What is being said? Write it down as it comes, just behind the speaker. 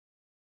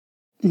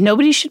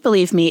Nobody Should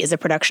Believe Me is a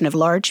production of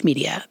Large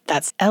Media.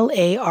 That's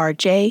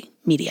LARJ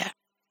Media.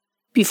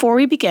 Before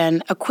we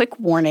begin, a quick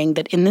warning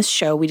that in this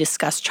show we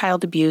discuss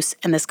child abuse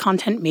and this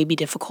content may be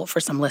difficult for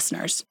some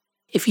listeners.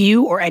 If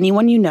you or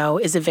anyone you know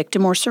is a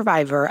victim or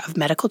survivor of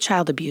medical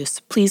child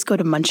abuse, please go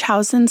to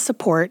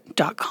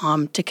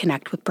munchausensupport.com to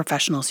connect with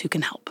professionals who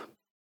can help.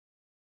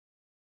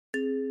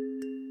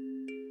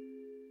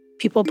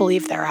 People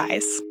believe their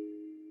eyes.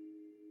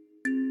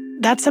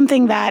 That's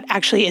something that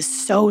actually is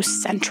so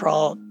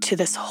central to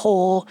this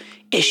whole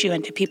issue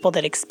and to people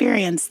that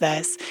experience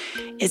this,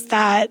 is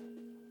that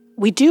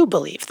we do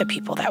believe the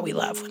people that we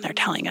love when they're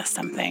telling us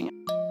something.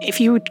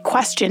 If you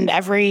questioned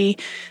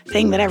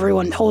everything that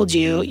everyone told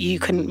you, you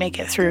couldn't make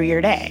it through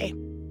your day.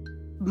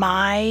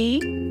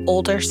 My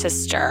older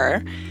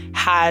sister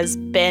has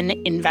been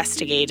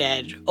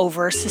investigated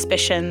over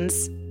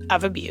suspicions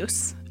of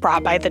abuse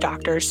brought by the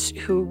doctors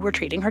who were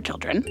treating her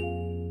children.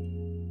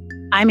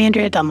 I'm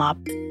Andrea Dunlop.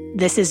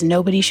 This is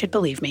Nobody Should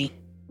Believe Me.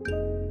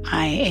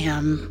 I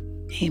am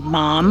a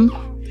mom.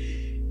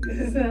 This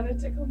is how to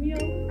tickle me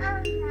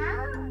off.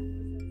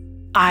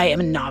 I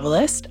am a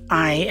novelist.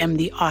 I am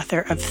the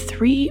author of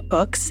 3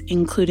 books,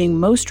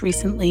 including most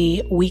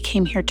recently, We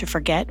Came Here to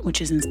Forget,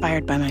 which is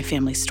inspired by my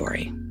family's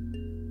story.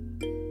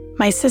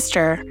 My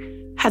sister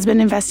has been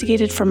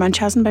investigated for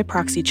Munchausen by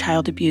proxy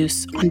child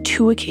abuse on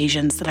 2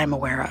 occasions that I'm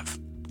aware of,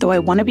 though I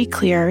want to be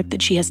clear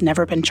that she has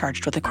never been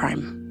charged with a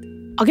crime.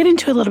 I'll get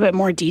into a little bit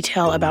more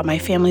detail about my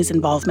family's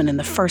involvement in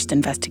the first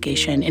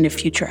investigation in a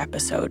future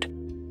episode.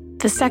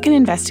 The second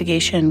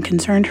investigation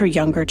concerned her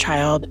younger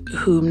child,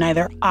 whom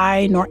neither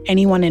I nor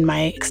anyone in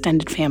my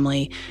extended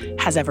family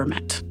has ever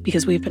met,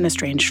 because we've been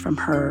estranged from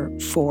her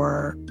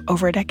for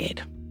over a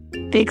decade.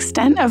 The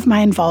extent of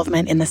my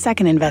involvement in the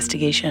second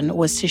investigation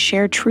was to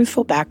share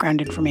truthful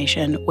background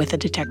information with a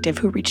detective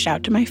who reached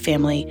out to my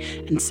family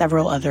and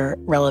several other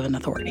relevant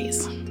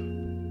authorities.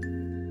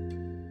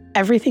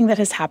 Everything that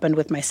has happened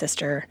with my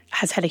sister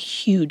has had a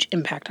huge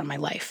impact on my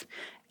life,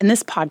 and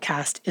this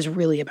podcast is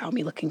really about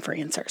me looking for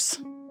answers.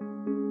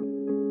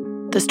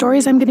 The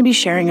stories I'm going to be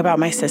sharing about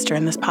my sister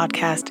in this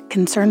podcast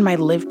concern my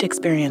lived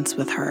experience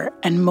with her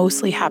and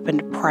mostly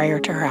happened prior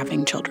to her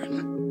having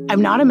children.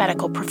 I'm not a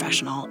medical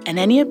professional, and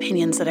any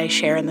opinions that I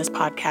share in this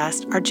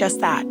podcast are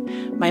just that,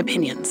 my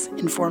opinions,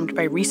 informed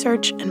by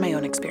research and my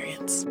own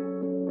experience.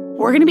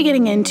 We're going to be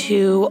getting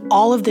into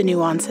all of the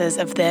nuances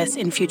of this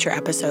in future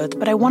episodes,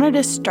 but I wanted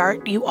to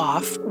start you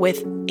off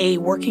with a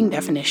working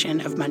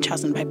definition of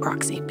Munchausen by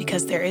proxy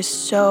because there is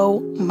so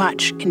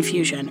much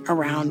confusion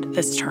around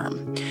this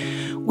term.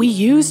 We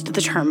used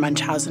the term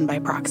Munchausen by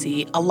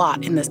proxy a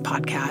lot in this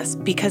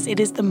podcast because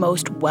it is the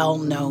most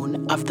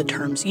well-known of the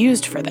terms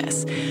used for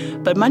this.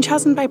 But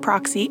Munchausen by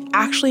proxy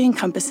actually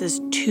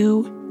encompasses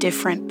 2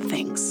 different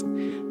things.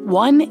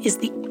 One is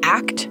the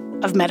act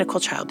of medical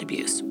child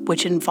abuse,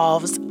 which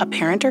involves a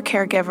parent or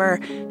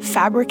caregiver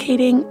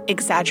fabricating,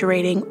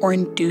 exaggerating, or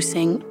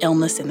inducing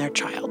illness in their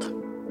child.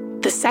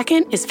 The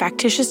second is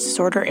factitious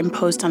disorder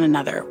imposed on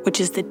another,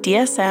 which is the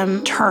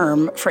DSM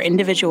term for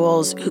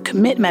individuals who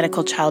commit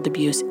medical child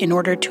abuse in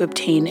order to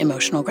obtain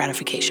emotional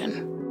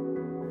gratification.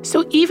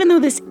 So even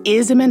though this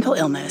is a mental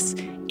illness,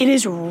 it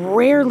is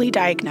rarely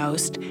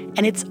diagnosed,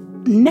 and it's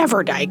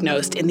never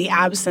diagnosed in the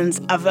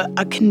absence of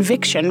a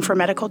conviction for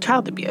medical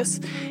child abuse.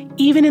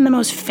 Even in the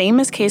most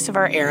famous case of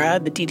our era,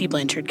 the Dee Dee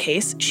Blanchard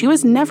case, she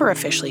was never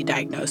officially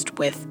diagnosed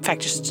with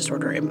factitious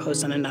disorder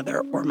imposed on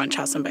another or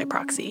Munchausen by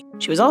proxy.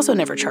 She was also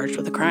never charged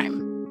with a crime.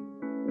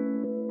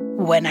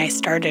 When I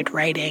started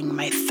writing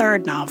my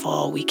 3rd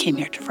novel, We Came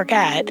Here to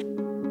Forget,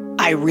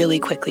 I really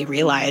quickly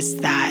realized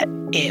that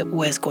it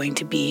was going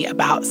to be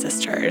about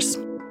sisters.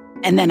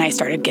 And then I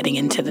started getting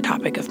into the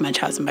topic of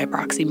Munchausen by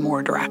proxy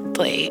more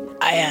directly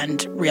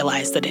and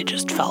realized that it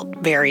just felt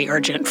very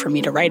urgent for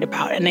me to write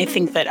about. And I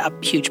think that a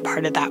huge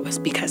part of that was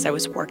because I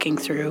was working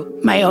through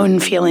my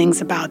own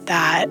feelings about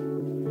that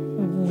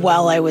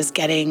while I was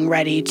getting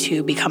ready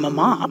to become a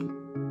mom.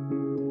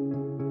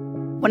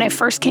 When I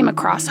first came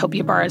across Hope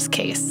Ybarra's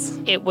case,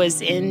 it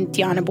was in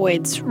Deanna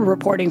Boyd's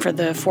reporting for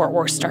the Fort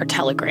Worth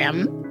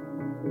Star-Telegram.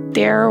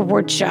 There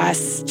were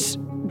just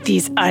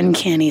these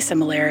uncanny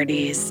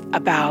similarities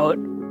about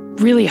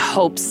really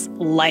Hope's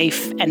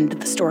life and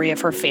the story of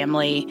her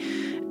family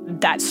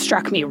that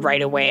struck me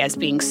right away as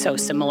being so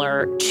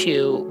similar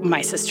to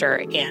my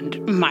sister and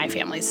my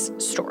family's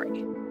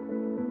story.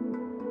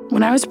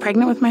 When I was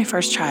pregnant with my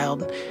first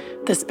child,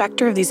 the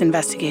specter of these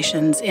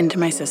investigations into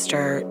my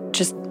sister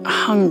just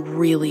hung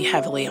really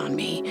heavily on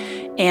me.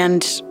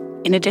 And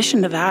in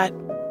addition to that,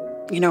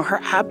 her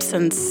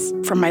absence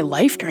from my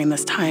life during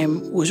this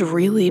time was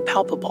really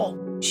palpable.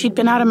 She'd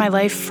been out of my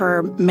life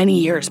for many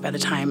years by the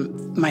time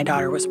my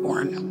daughter was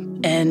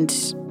born. And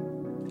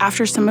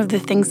after some of the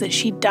things that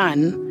she'd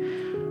done,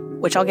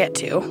 which I'll get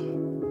to,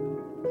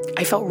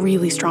 I felt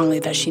really strongly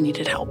that she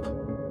needed help.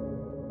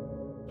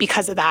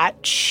 Because of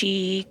that,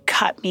 she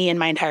cut me and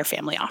my entire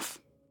family off.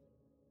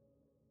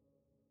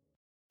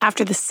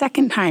 After the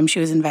second time she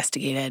was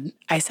investigated,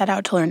 I set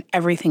out to learn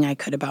everything I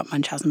could about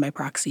Munchausen by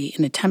proxy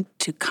in an attempt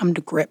to come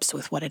to grips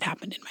with what had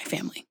happened in my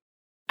family.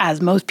 as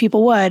most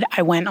people would,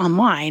 I went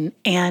online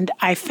and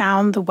I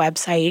found the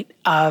website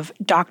of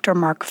Dr.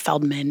 Mark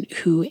Feldman,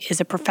 who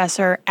is a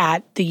professor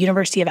at the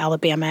University of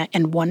Alabama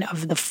and one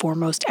of the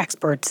foremost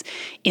experts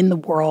in the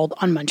world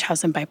on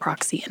Munchausen by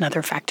proxy and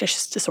other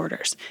factitious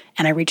disorders.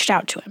 And I reached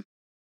out to him.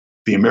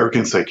 The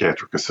American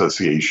Psychiatric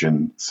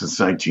Association since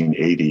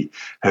 1980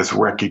 has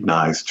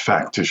recognized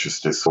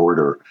factitious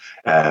disorder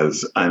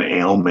as an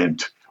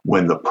ailment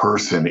when the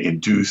person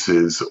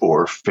induces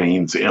or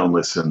feigns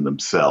illness in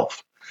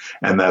themselves.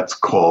 And that's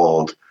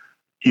called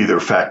either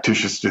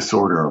factitious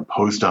disorder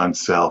imposed on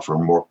self or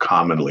more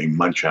commonly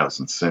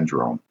Munchausen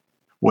syndrome.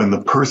 When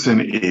the person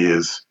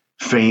is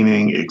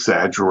feigning,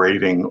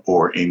 exaggerating,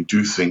 or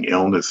inducing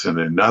illness in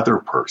another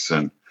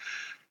person,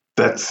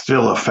 that's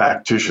still a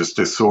factitious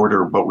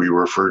disorder, but we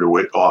refer to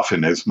it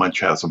often as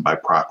Munchausen by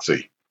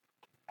proxy.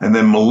 And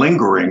then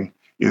malingering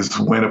is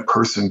when a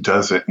person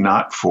does it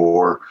not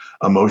for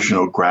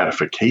emotional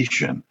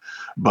gratification,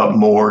 but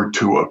more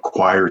to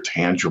acquire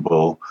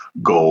tangible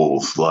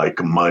goals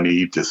like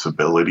money,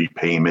 disability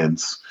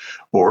payments,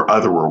 or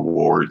other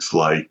rewards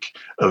like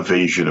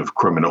evasion of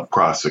criminal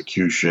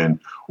prosecution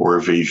or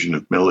evasion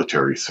of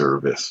military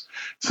service.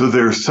 So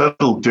there are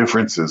subtle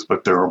differences,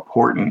 but they're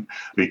important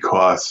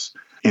because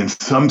in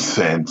some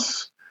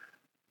sense,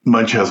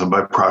 Munchausen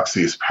by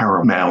proxy is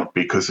paramount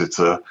because it's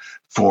a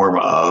form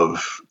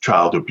of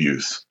child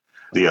abuse.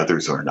 The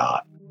others are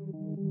not.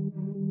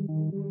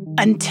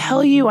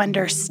 Until you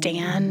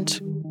understand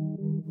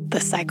the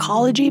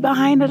psychology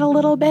behind it a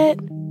little bit,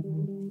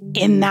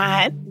 in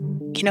that,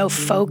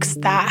 folks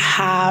that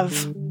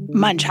have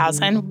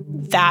Munchausen,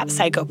 that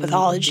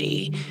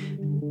psychopathology,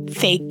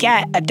 they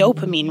get a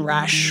dopamine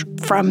rush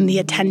from the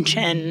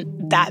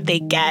attention that they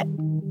get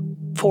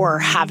for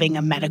having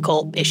a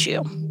medical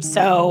issue.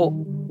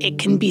 So it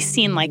can be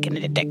seen like an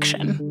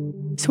addiction.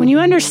 So when you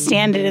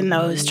understand it in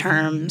those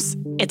terms,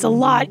 it's a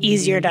lot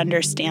easier to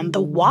understand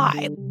the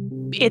why.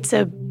 It's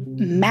a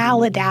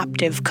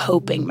maladaptive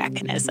coping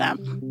mechanism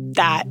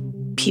that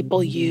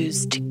people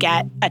use to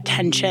get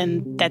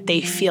attention that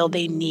they feel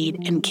they need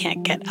and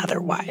can't get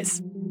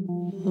otherwise.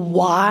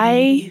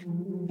 Why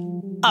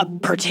a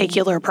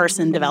particular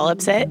person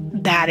develops it,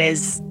 that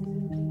is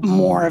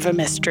more of a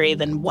mystery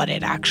than what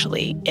it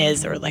actually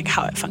is or like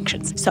how it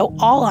functions. So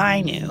all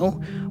I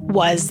knew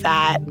was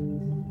that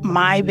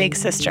my big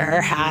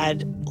sister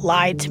had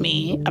lied to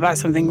me about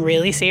something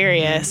really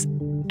serious,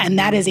 and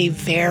that is a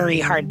very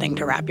hard thing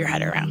to wrap your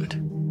head around.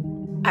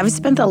 I've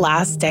spent the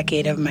last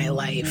decade of my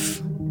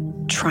life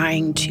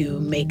trying to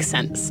make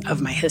sense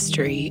of my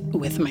history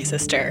with my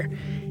sister,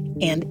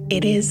 and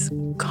it is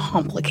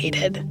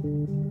complicated,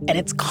 and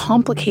it's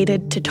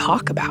complicated to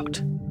talk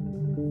about.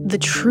 The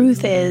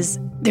truth is,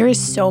 there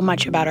is so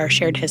much about our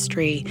shared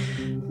history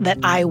that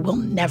I will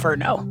never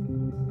know.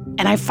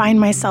 And I find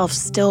myself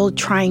still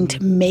trying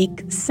to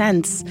make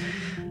sense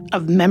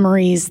of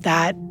memories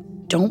that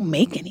don't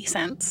make any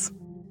sense.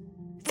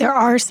 There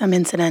are some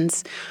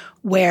incidents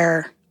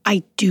where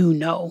I do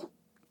know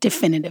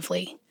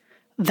definitively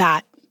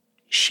that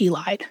she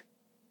lied.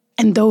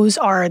 And those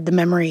are the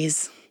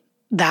memories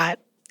that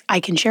I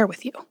can share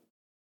with you.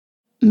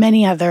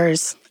 Many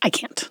others, I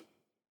can't.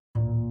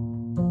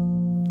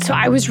 So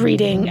I was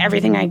reading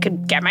everything I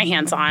could get my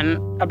hands on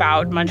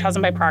about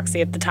Munchausen by proxy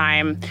at the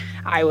time.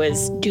 I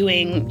was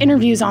doing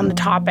interviews on the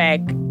topic.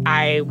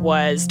 I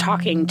was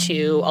talking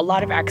to a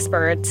lot of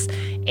experts.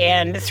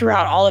 And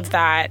throughout all of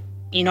that,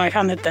 I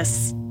found that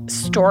this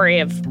story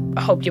of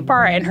Hope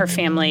Ybarra and her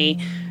family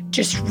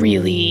just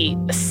really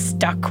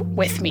stuck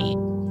with me.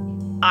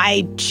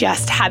 I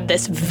just had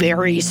this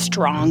very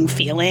strong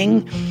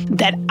feeling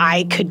that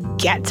I could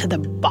get to the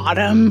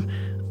bottom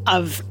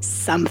of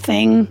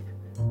something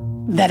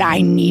that I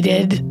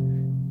needed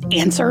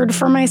answered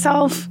for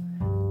myself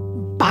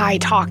by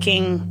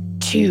talking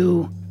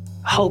to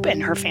Hope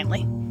and her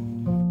family.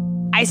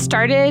 I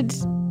started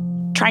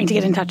trying to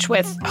get in touch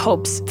with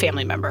Hope's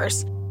family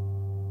members.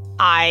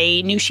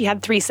 I knew she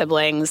had 3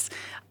 siblings.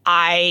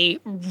 I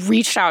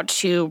reached out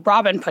to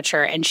Robin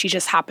Putcher, and she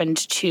just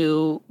happened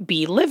to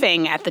be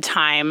living at the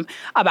time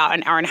about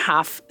an hour and a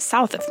half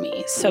south of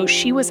me. So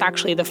she was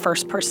actually the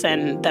first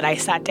person that I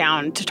sat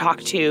down to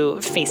talk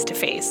to face to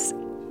face.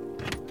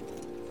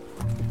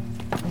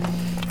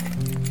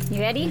 You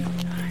ready?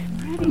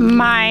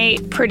 My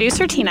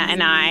producer, Tina,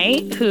 and I,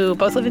 who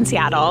both live in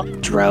Seattle,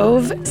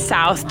 drove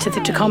south to the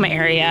Tacoma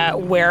area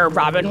where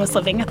Robin was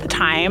living at the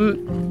time.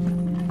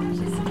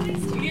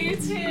 You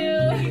too.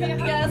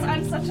 Yes,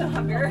 I'm such a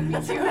hugger. Me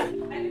too. I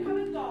do have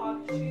a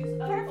dog. She's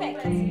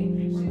perfect.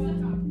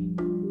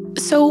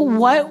 So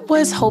what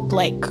was Hope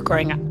like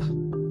growing up?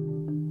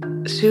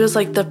 She was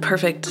like the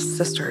perfect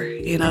sister.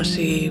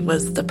 She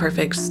was the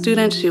perfect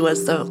student. She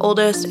was the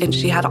oldest, and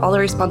she had all the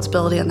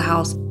responsibility in the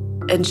house.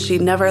 And she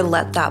never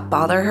let that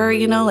bother her,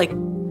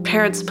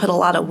 parents put a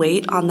lot of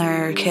weight on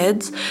their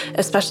kids,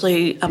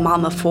 especially a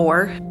mom of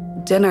 4,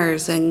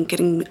 dinners and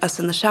getting us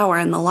in the shower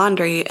and the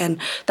laundry. And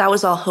that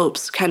was all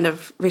Hope's kind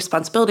of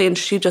responsibility. And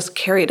she just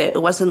carried it.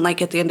 It wasn't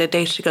like at the end of the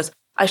day, she goes,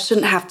 I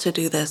shouldn't have to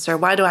do this, or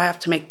why do I have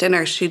to make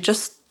dinner? She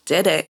just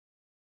did it.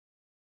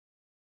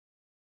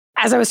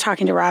 As I was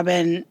talking to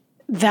Robin,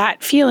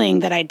 that feeling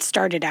that I'd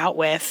started out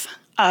with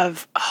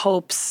of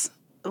Hope's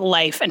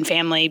life and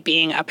family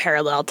being a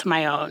parallel to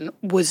my own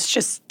was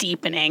just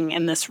deepening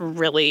in this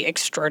really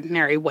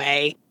extraordinary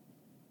way.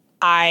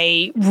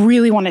 I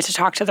really wanted to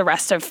talk to the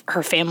rest of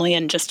her family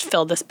and just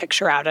fill this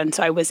picture out. And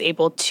so I was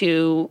able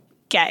to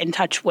get in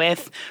touch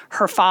with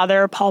her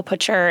father, Paul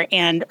Putcher,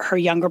 and her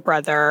younger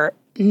brother,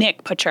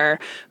 Nick Putcher,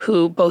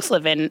 who both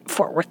live in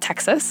Fort Worth,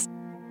 Texas.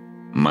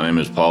 My name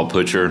is Paul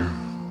Putcher.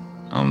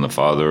 I'm the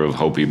father of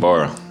Hope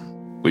Ibarra.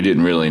 We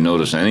didn't really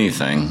notice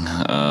anything,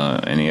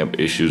 any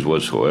issues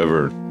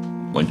whatsoever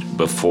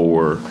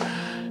before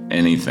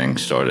anything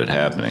started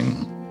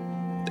happening.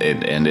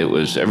 And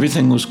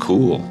everything was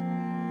cool.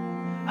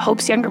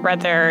 Hope's younger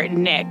brother,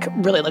 Nick,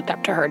 really looked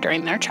up to her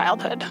during their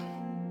childhood.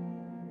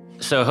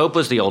 So Hope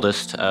was the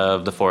oldest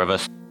of the four of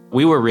us.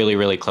 We were really,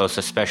 really close,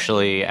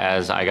 especially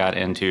as I got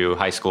into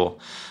high school.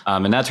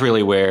 And that's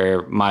really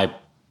where my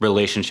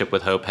relationship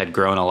with Hope had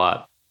grown a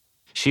lot.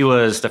 She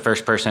was the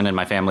first person in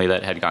my family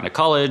that had gone to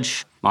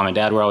college. Mom and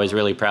Dad were always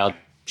really proud.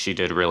 She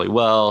did really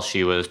well.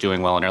 She was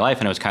doing well in her life,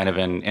 and it was kind of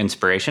an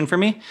inspiration for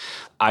me.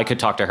 I could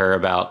talk to her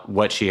about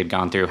what she had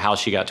gone through, how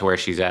she got to where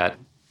she's at,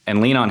 and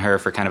lean on her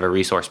for kind of a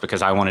resource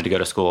because I wanted to go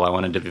to school. I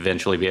wanted to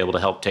eventually be able to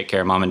help take care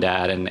of Mom and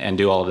Dad and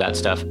do all of that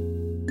stuff.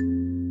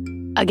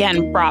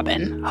 Again,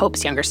 Robin,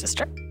 Hope's younger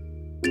sister.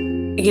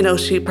 You know,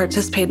 she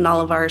participated in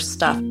all of our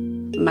stuff.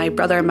 My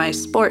brother and my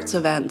sports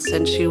events,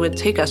 and she would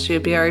take us. She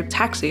would be our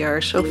taxi,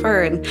 our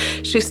chauffeur, and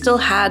she still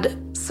had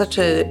such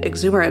an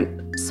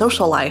exuberant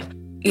social life.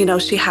 You know,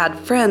 she had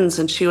friends,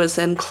 and she was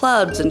in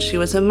clubs, and she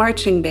was in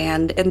marching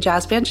band and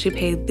jazz band. She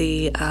played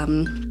the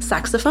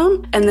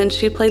saxophone, and then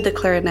she played the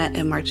clarinet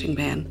in marching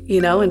band,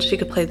 you know, and she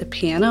could play the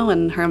piano,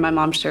 and her and my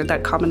mom shared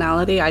that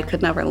commonality I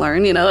could never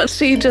learn, you know.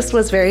 She just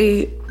was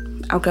very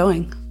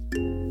outgoing.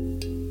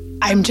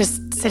 I'm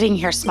just sitting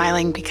here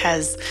smiling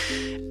because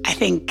I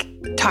think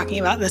talking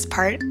about this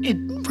part, it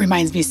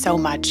reminds me so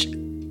much.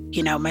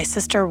 You know, my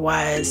sister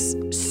was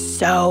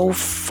so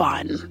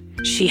fun.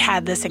 She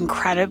had this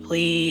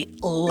incredibly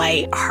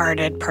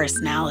light-hearted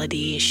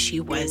personality. She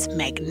was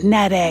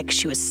magnetic.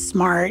 She was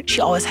smart.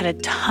 She always had a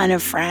ton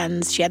of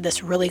friends. She had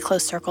this really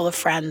close circle of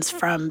friends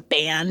from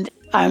band.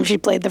 She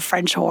played the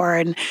French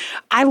horn.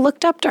 I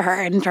looked up to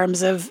her in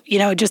terms of, you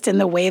know, just in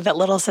the way that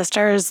little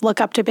sisters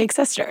look up to big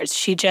sisters.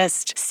 She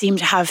just seemed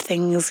to have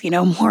things, you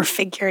know, more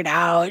figured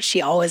out.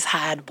 She always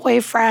had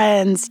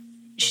boyfriends.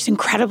 She's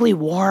incredibly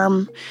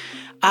warm,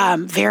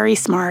 very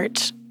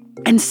smart,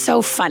 and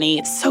so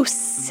funny, so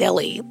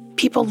silly.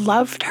 People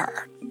loved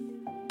her.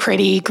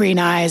 Pretty, green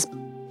eyes,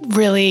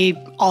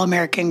 really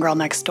all-American girl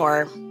next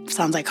door.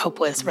 Sounds like Hope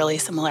was really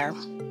similar.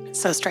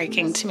 So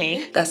striking to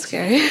me. That's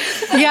scary.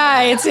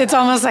 Yeah, it's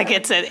almost like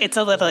it's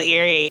a little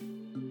eerie.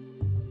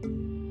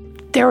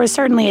 There was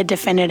certainly a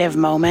definitive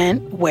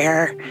moment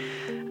where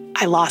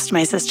I lost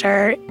my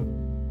sister.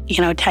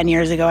 You know, 10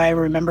 years ago, I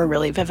remember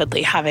really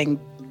vividly having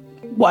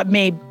what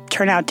may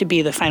turn out to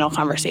be the final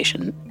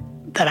conversation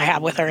that I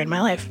have with her in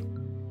my life.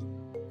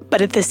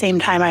 But at the same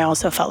time, I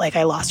also felt like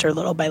I lost her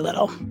little by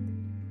little.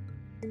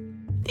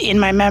 In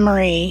my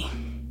memory,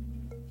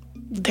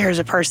 there's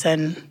a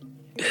person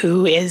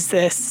who is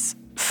this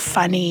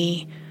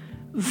funny,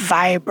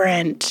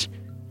 vibrant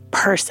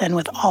person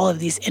with all of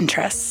these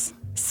interests.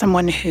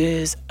 Someone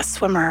who's a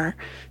swimmer,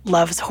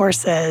 loves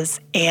horses,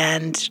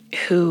 and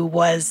who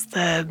was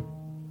the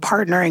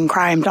partner in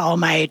crime to all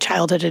my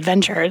childhood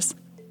adventures.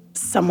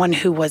 Someone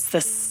who was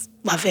this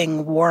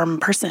loving, warm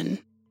person.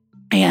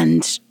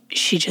 And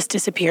she just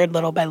disappeared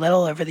little by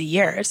little over the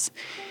years.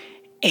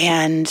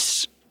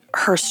 And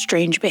her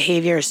strange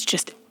behaviors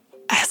just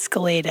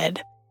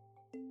escalated.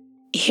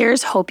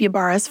 Here's Hope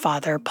Ibarra's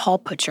father, Paul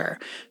Putcher,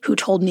 who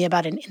told me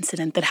about an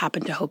incident that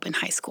happened to Hope in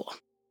high school.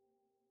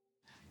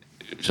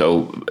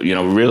 So, you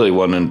know, really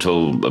wasn't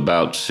until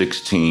about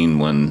 16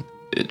 when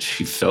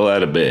she fell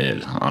out of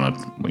bed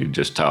we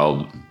just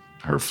tiled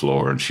her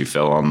floor, and she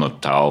fell on the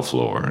tile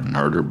floor and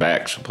hurt her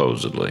back,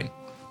 supposedly.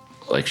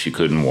 Like she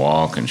couldn't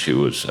walk, and she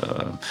was,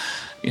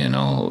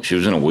 she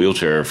was in a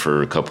wheelchair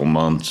for a couple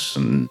months.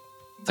 And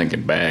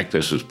thinking back,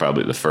 this was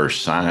probably the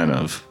first sign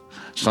of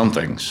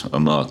something's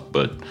amok.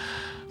 But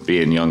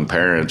being young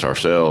parents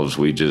ourselves,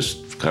 we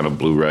just kind of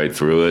blew right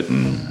through it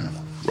and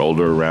rolled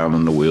her around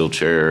in the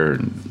wheelchair.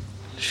 And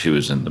she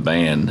was in the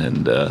band.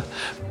 And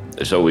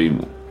so we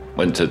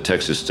went to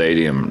Texas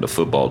Stadium. The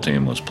football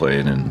team was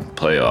playing in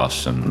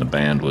playoffs, and the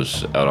band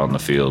was out on the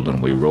field,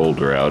 and we rolled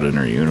her out in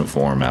her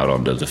uniform out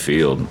onto the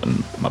field.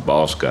 And my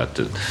boss got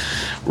to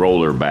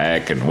roll her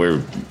back, and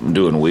we're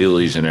doing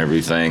wheelies and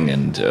everything.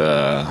 And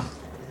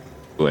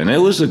it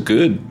was a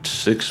good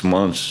 6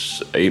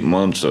 months, 8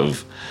 months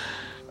of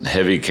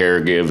heavy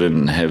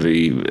caregiving,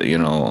 heavy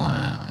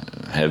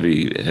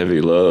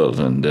love,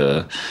 and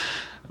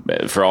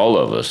for all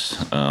of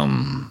us.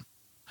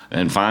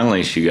 And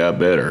finally, she got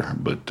better,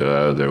 but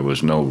there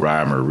was no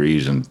rhyme or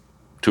reason.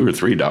 2 or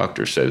 3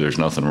 doctors said there's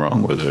nothing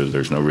wrong with her.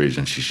 There's no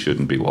reason she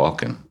shouldn't be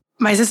walking.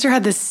 My sister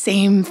had the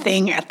same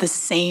thing at the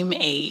same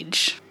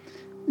age.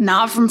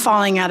 not from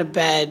falling out of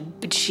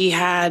bed, but she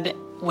had,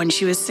 when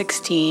she was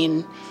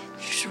 16,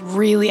 she was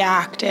really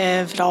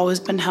active, had always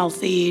been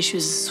healthy. She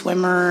was a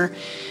swimmer,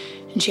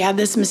 and she had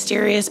this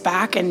mysterious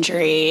back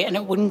injury, and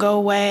it wouldn't go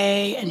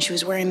away, and she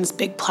was wearing this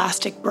big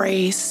plastic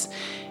brace.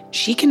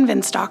 She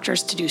convinced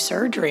doctors to do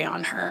surgery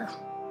on her.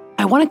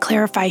 I want to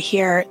clarify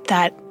here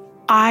that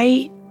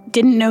I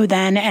didn't know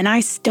then, and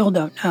I still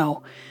don't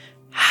know,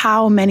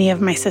 how many of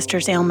my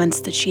sister's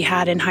ailments that she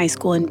had in high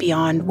school and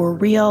beyond were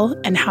real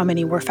and how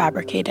many were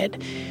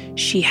fabricated.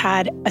 She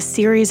had a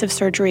series of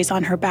surgeries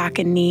on her back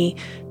and knee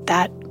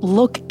that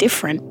look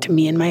different to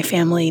me and my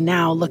family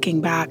now, looking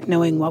back,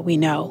 knowing what we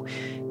know.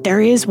 There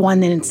is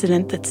one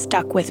incident that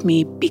stuck with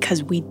me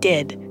because we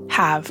did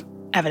have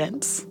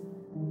evidence.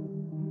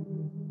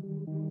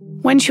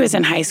 When she was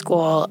in high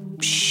school,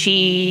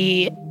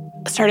 she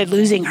started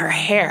losing her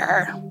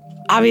hair.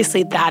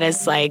 Obviously, that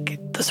is like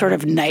the sort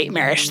of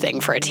nightmarish thing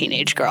for a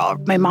teenage girl.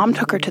 My mom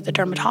took her to the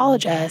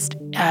dermatologist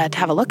to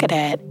have a look at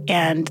it,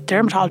 and the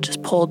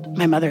dermatologist pulled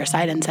my mother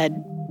aside and said,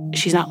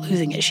 she's not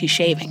losing it, she's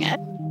shaving it.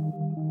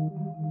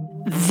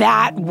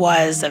 That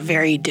was a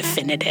very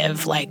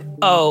definitive,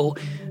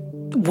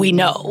 we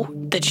know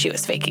that she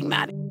was faking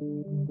that.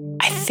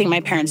 I think my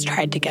parents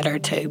tried to get her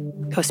to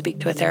go speak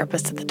to a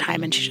therapist at the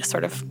time, and she just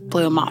sort of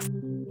blew him off.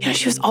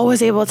 She was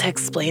always able to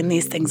explain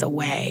these things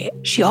away.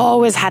 She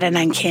always had an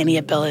uncanny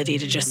ability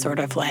to just sort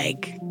of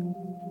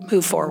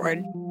move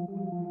forward.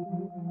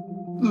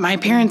 My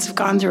parents have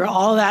gone through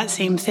all that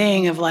same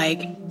thing of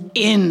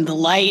in the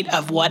light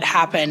of what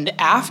happened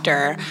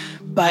after.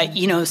 But,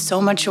 so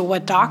much of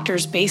what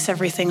doctors base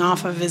everything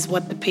off of is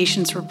what the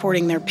patient's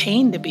reporting their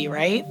pain to be,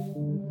 right?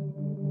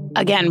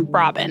 Again,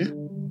 Robin.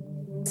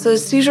 So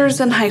seizures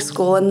in high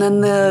school, and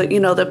then the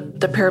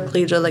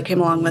paraplegia that came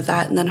along with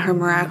that, and then her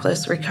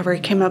miraculous recovery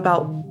came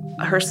about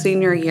her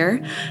senior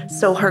year.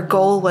 So her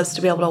goal was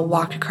to be able to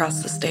walk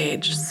across the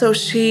stage. So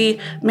she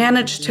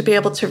managed to be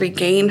able to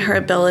regain her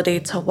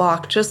ability to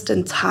walk just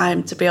in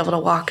time to be able to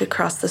walk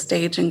across the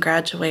stage and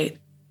graduate.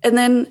 And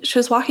then she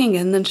was walking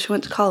again, and then she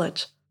went to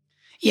college.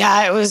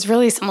 Yeah, it was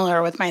really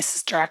similar with my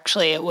sister,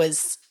 actually.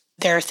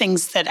 There are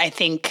things that I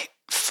think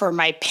for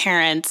my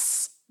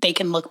parents, they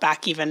can look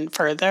back even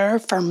further.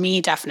 For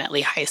me,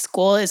 definitely high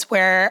school is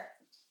where,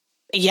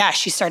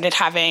 she started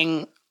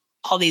having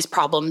all these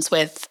problems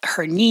with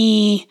her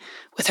knee,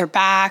 with her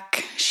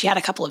back. She had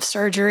a couple of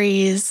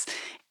surgeries.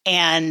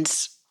 And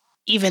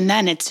even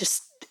then, it's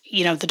just,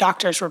 the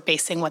doctors were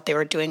basing what they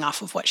were doing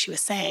off of what she was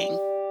saying.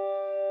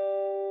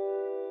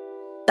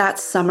 That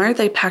summer,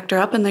 they packed her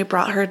up and they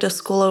brought her to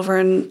school over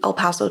in El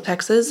Paso,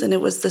 Texas. And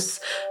it was this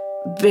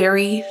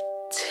very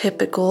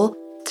typical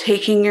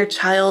taking your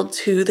child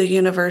to the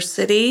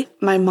university.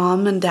 My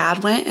mom and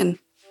dad went and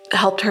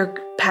helped her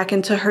pack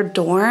into her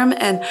dorm,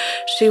 and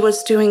she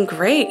was doing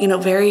great,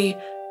 very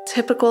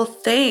typical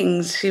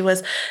things. She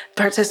was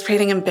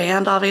participating in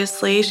band,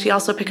 obviously. She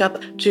also picked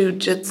up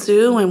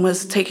jiu-jitsu and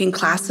was taking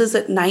classes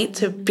at night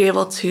to be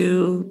able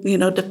to,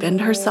 defend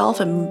herself.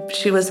 And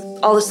she was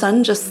all of a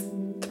sudden just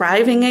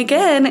thriving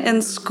again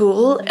in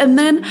school. And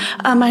then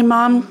my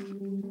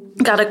mom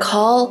got a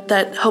call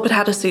that Hope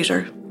had a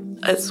seizure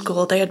at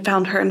school. They had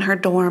found her in her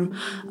dorm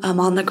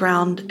on the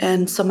ground.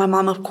 And so my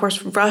mom, of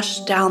course,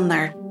 rushed down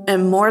there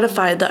and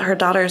mortified that her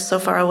daughter is so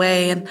far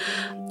away and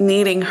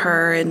needing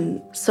her.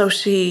 And so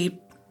she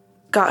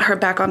got her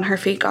back on her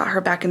feet, got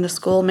her back into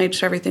school, made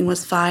sure everything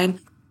was fine.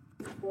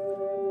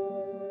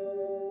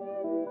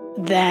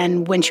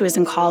 Then when she was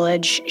in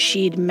college,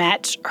 she'd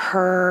met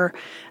her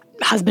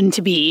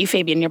husband-to-be,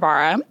 Fabian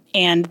Ybarra,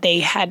 and they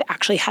had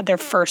actually had their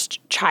first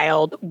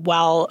child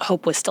while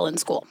Hope was still in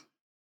school.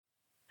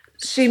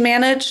 She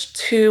managed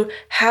to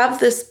have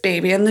this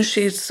baby, and then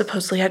she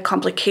supposedly had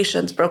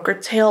complications, broke her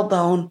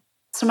tailbone.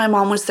 So my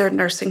mom was there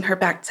nursing her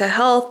back to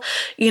health,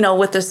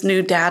 with this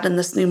new dad and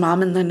this new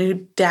mom, and the new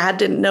dad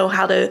didn't know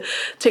how to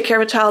take care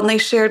of a child, and they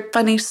shared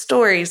funny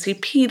stories. He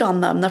peed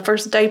on them, the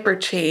first diaper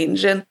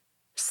change. And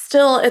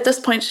still, at this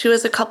point, she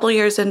was a couple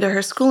years into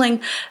her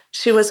schooling.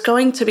 She was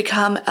going to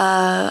become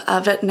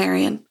a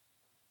veterinarian.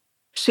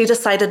 She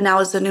decided now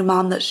as a new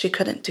mom that she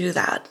couldn't do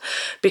that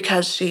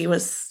because she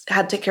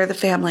had to take care of the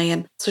family.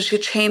 And so she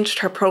changed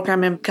her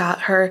program and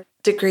got her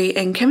degree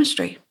in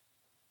chemistry.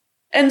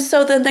 And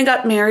so then they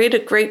got married, a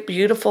great,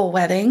 beautiful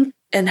wedding,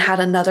 and had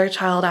another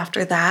child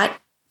after that.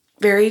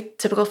 Very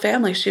typical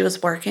family. She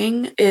was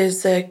working,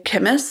 is a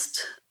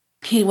chemist.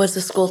 He was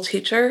a school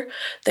teacher.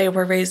 They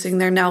were raising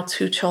their now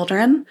 2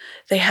 children.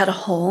 They had a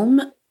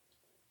home.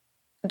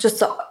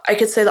 Just, I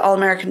could say, the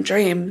all-American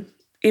dream.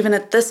 Even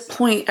at this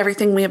point,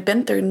 everything we have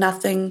been through,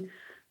 nothing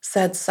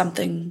said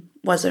something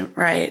wasn't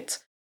right.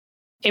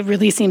 It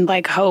really seemed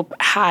like Hope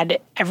had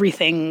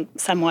everything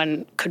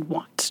someone could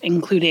want,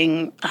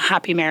 including a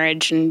happy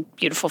marriage and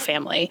beautiful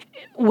family.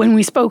 When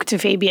we spoke to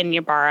Fabian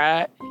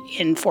Ybarra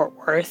in Fort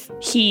Worth,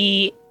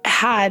 he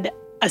had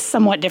a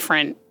somewhat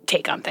different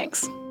take on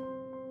things.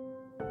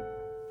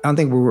 I don't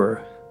think we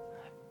were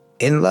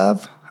in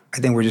love. I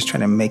think we're just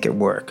trying to make it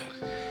work.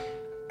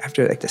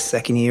 After the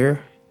second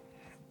year,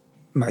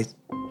 my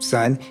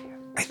son,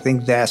 I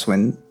think that's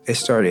when it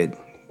started.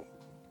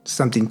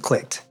 Something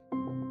clicked.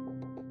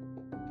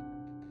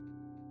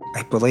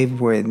 I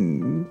believe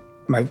when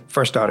my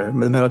first daughter,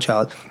 the middle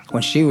child,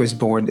 when she was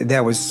born,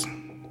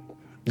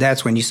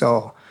 that's when you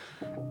saw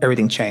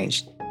everything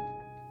changed.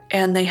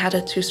 And they had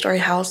a 2-story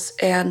house,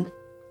 and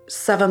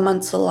 7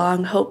 months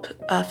along, Hope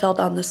fell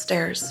down the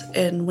stairs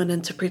and went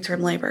into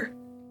preterm labor.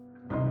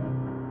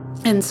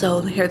 And so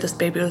here this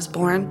baby was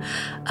born,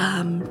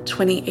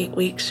 28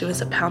 weeks. She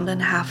was 1.5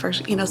 pounds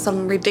or,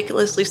 some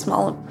ridiculously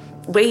small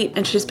weight.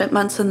 And she spent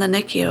months in the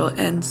NICU.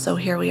 And so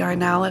here we are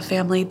now, a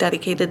family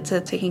dedicated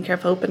to taking care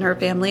of Hope and her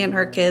family and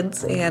her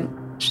kids. And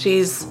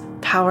she's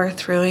power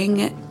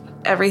throughing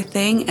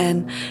everything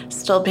and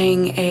still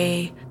being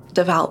a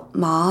devout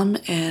mom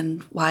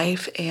and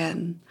wife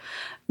and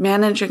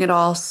managing it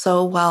all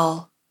so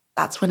well.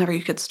 That's whenever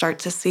you could start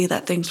to see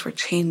that things were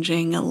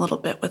changing a little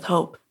bit with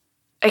Hope.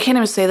 I can't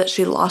even say that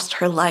she lost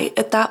her light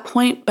at that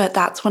point, but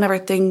that's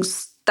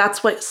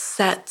that's what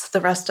sets the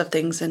rest of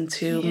things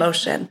into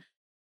motion.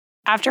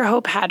 After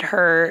Hope had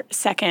her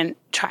second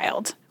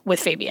child with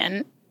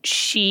Fabian,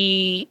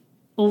 she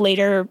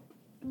later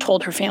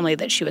told her family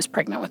that she was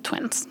pregnant with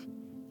twins.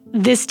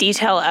 This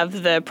detail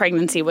of the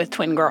pregnancy with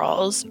twin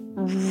girls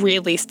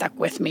really stuck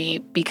with me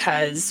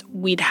because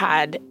we'd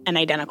had an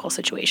identical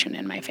situation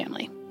in my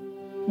family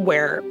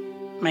where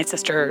my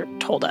sister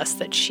told us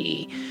that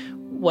she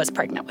was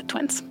pregnant with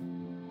twins.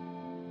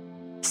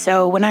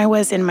 So when I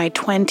was in my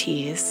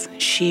 20s,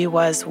 she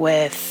was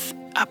with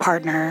a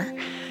partner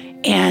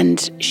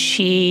and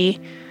she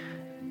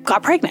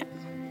got pregnant.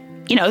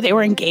 They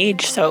were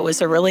engaged, so it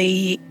was a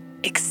really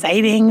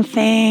exciting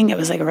thing. It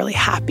was like a really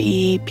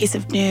happy piece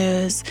of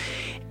news.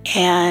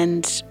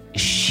 And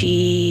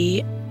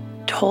she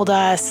told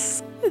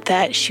us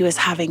that she was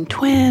having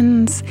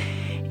twins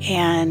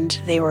and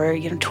they were,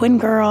 twin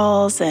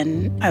girls.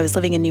 And I was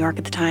living in New York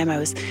at the time.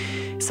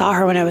 Saw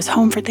her when I was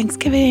home for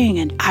Thanksgiving,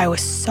 and I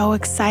was so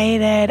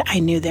excited. I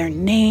knew their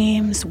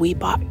names. We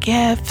bought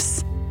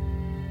gifts.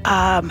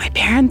 My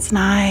parents and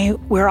I,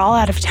 we were all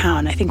out of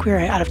town. I think we were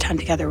out of town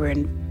together. We were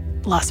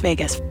in Las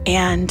Vegas.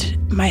 And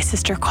my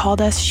sister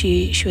called us.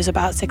 She was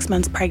about 6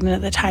 months pregnant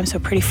at the time, so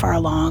pretty far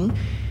along.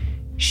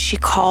 She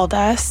called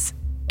us,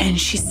 and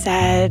she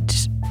said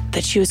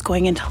that she was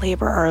going into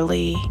labor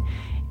early,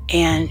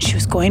 and she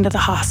was going to the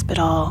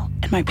hospital,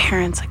 and my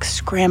parents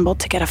scrambled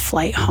to get a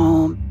flight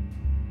home.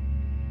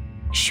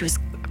 She was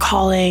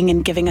calling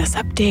and giving us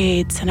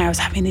updates, and I was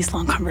having these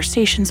long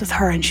conversations with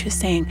her, and she was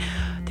saying,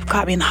 they've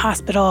got me in the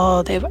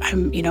hospital. They're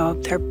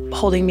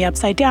holding me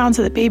upside down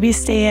so the babies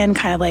stay in,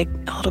 kind of like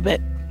a little bit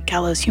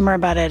gallows humor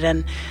about it.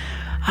 And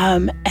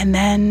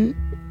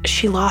then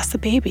she lost the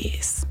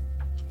babies.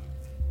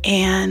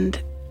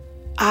 And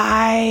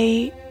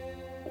I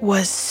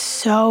was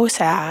so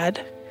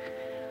sad.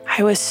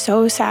 I was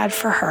so sad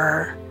for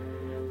her.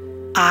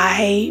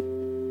 I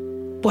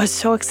was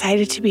so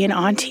excited to be an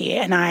auntie,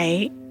 and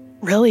I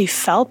really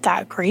felt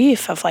that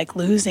grief of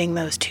losing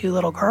those 2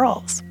 little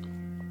girls.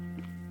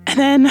 And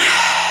then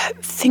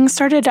things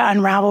started to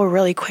unravel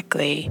really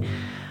quickly.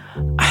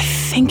 I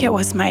think it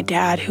was my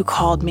dad who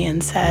called me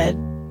and said,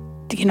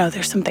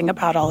 there's something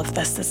about all of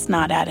this that's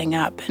not adding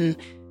up. And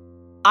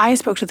I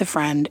spoke with a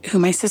friend who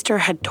my sister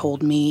had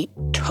told me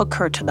took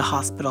her to the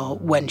hospital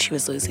when she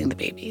was losing the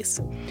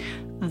babies.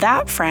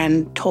 That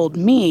friend told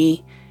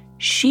me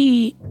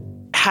she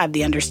had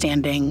the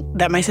understanding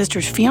that my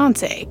sister's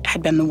fiance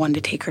had been the one to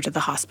take her to the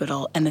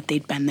hospital and that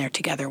they'd been there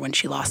together when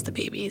she lost the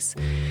babies.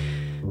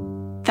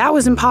 That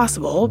was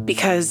impossible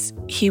because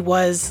he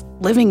was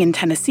living in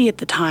Tennessee at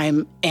the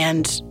time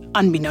and,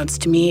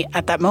 unbeknownst to me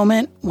at that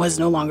moment, was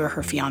no longer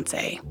her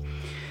fiance.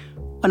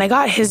 When I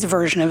got his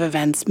version of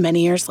events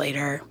many years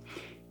later,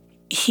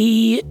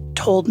 he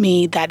told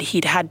me that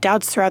he'd had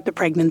doubts throughout the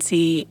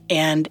pregnancy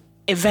and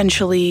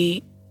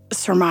eventually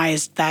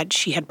surmised that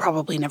she had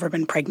probably never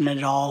been pregnant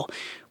at all,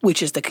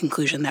 which is the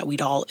conclusion that we'd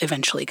all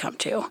eventually come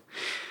to.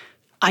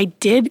 I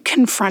did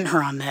confront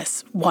her on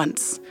this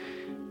once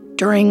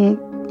during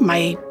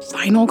my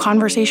final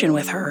conversation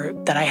with her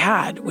that I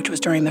had, which was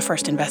during the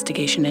first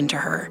investigation into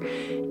her.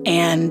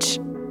 And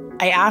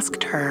I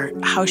asked her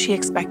how she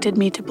expected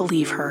me to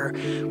believe her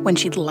when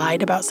she'd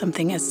lied about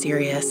something as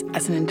serious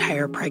as an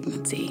entire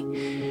pregnancy.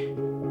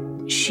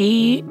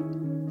 She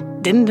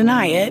didn't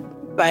deny it,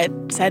 but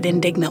said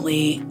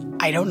indignantly,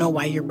 "I don't know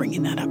why you're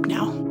bringing that up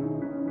now."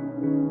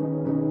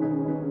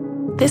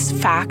 This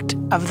fact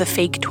of the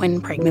fake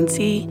twin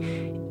pregnancy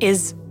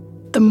is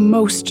the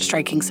most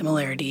striking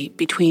similarity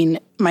between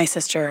my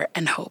sister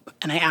and Hope,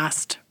 and I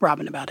asked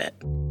Robin about it.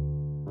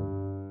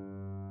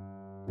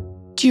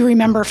 Do you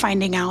remember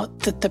finding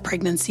out that the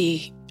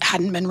pregnancy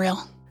hadn't been real?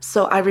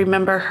 So I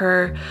remember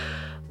her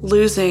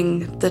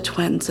losing the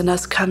twins and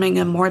us coming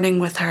and mourning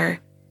with her.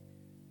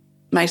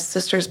 My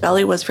sister's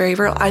belly was very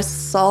real. I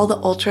saw the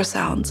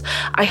ultrasounds.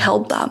 I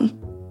held them.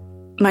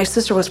 My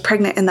sister was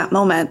pregnant in that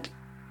moment,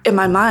 in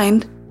my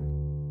mind.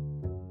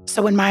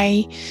 So when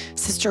my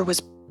sister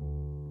was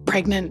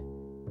pregnant,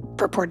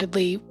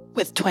 purportedly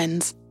with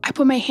twins, I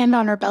put my hand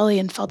on her belly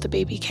and felt the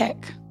baby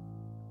kick.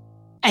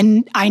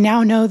 And I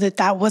now know that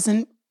that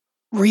wasn't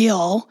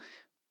real,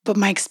 but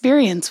my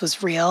experience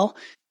was real.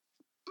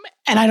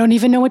 And I don't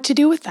even know what to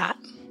do with that.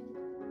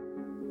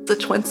 The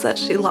twins that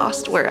she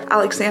lost were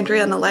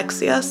Alexandria and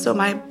Alexia. So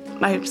my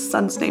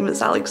son's name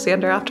is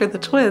Alexander after the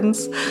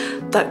twins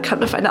that,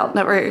 come to find out,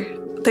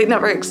 they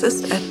never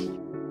existed.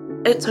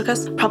 It took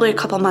us probably a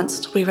couple months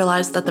till we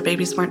realized that the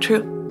babies weren't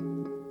true.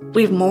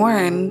 We've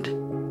mourned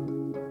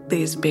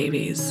these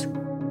babies.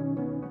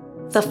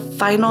 The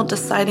final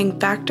deciding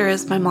factor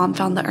is my mom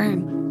found the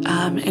urn,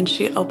 and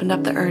she opened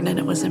up the urn and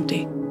it was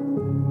empty.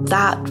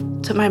 That,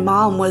 to my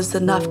mom, was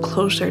enough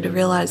closure to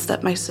realize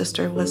that my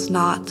sister was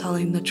not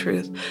telling the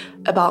truth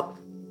about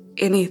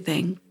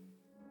anything.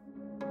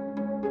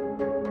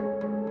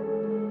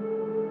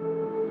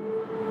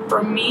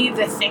 For me,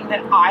 the thing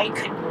that I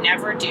could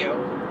never do,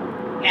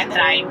 and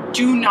that I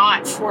do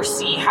not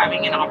foresee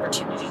having an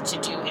opportunity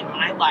to do in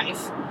my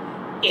life,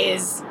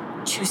 is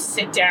to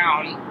sit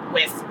down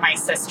with my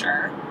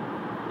sister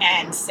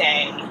and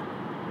say,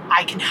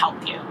 I can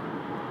help you.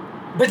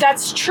 But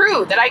that's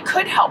true, that I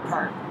could help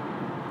her.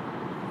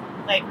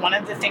 Like, one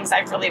of the things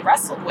I've really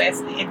wrestled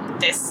with in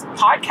this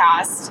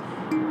podcast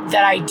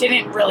that I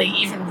didn't really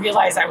even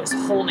realize I was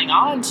holding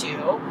on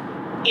to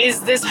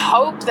is this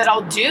hope that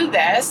I'll do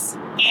this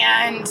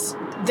and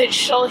that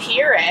she'll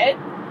hear it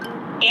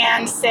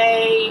and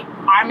say,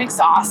 I'm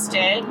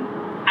exhausted.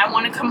 I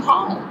want to come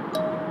home.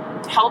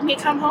 Help me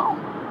come home.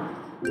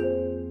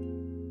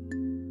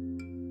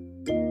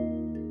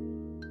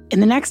 In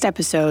the next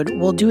episode,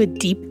 we'll do a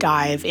deep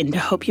dive into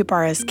Hope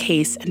Ybarra's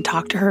case and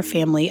talk to her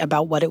family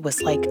about what it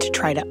was like to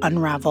try to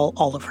unravel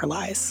all of her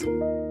lies.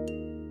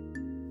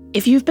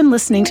 If you've been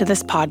listening to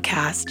this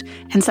podcast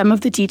and some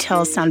of the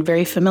details sound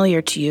very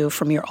familiar to you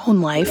from your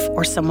own life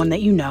or someone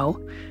that you know,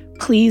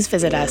 please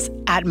visit us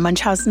at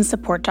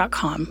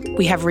munchausensupport.com.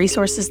 We have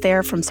resources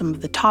there from some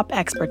of the top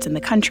experts in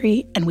the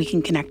country, and we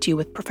can connect you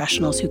with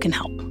professionals who can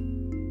help.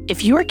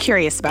 If you are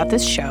curious about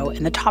this show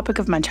and the topic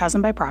of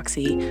Munchausen by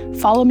proxy,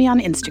 follow me on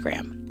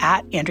Instagram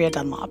at Andrea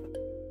Dunlop.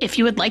 If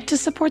you would like to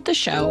support the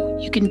show,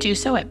 you can do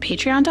so at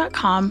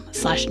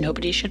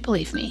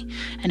patreon.com/nobodysshouldbelieveme.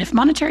 And if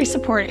monetary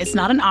support is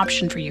not an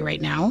option for you right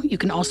now, you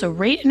can also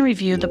rate and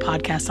review the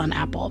podcast on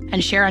Apple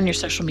and share on your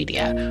social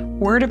media.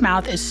 Word of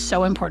mouth is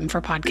so important for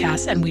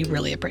podcasts, and we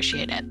really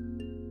appreciate it.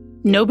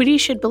 Nobody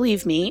Should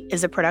Believe Me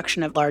is a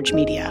production of Large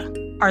Media.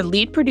 Our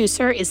lead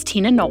producer is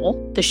Tina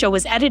Knoll. The show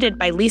was edited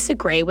by Lisa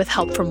Gray with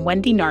help from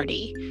Wendy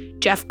Nardi.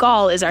 Jeff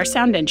Gall is our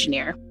sound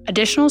engineer.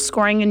 Additional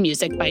scoring and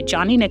music by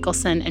Johnny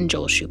Nicholson and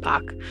Joel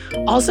Shupak.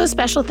 Also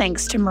special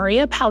thanks to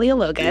Maria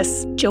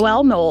Paleologos,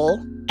 Joelle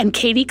Knoll, and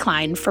Katie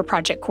Klein for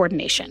project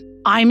coordination.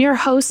 I'm your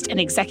host and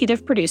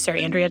executive producer,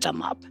 Andrea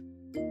Dunlop.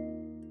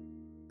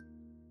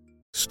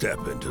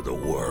 Step into the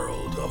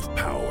world of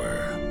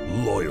power,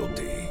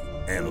 loyalty,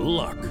 and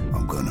luck.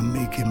 I'm gonna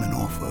make him an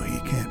offer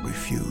he can't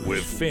refuse.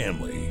 With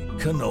family,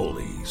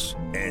 cannolis,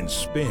 and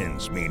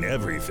spins mean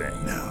everything.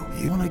 Now,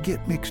 you wanna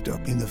get mixed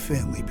up in the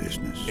family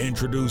business.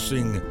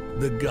 Introducing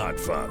The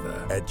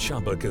Godfather at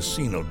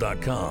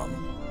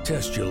ChumbaCasino.com.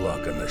 Test your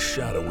luck in the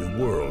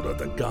shadowy world of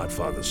The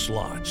Godfather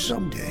slot.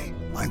 Someday,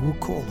 I will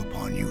call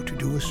upon you to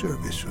do a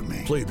service for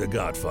me. Play The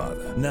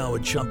Godfather, now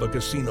at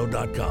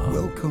ChumbaCasino.com.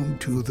 Welcome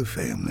to the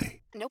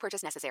family. No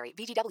purchase necessary.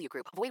 VGW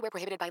Group. Void where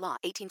prohibited by law.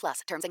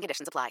 18+. Terms and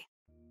conditions apply.